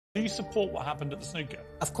Do you support what happened at the snooker?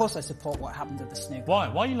 Of course I support what happened at the snooker. Why?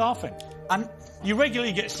 Why are you laughing? I'm... You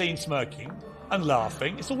regularly get seen smirking and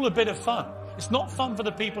laughing. It's all a bit of fun. It's not fun for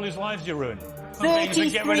the people whose lives you're ruining.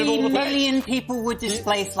 33 million people were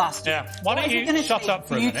displaced last year. Yeah. Why don't you shut up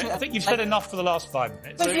for a minute? I think you've said enough for the last 5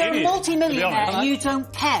 minutes. But you're a multi-millionaire, you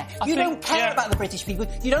don't care. You don't care about the British people.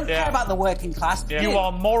 You don't care about the working class. Yeah. You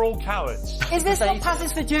are moral cowards. Is this what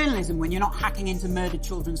passes for journalism when you're not hacking into murdered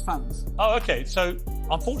children's phones? Oh, okay. So,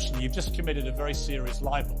 unfortunately, you've just committed a very serious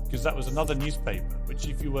libel, because that was another newspaper, which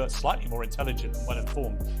if you were slightly more intelligent and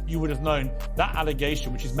well-informed, you would have known that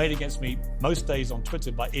allegation, which is made against me most days on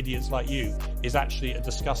Twitter by idiots like you, is actually a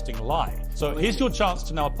disgusting lie. So here's your chance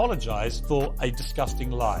to now apologise for a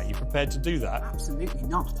disgusting lie. Are you prepared to do that? Absolutely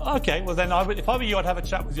not. Okay, well then, if I were you, I'd have a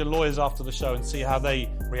chat with your lawyers after the show and see how they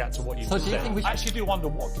react to what you've said. I actually do wonder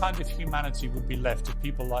what kind of humanity would be left if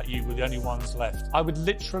people like you were the only ones left. I would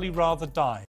literally rather die.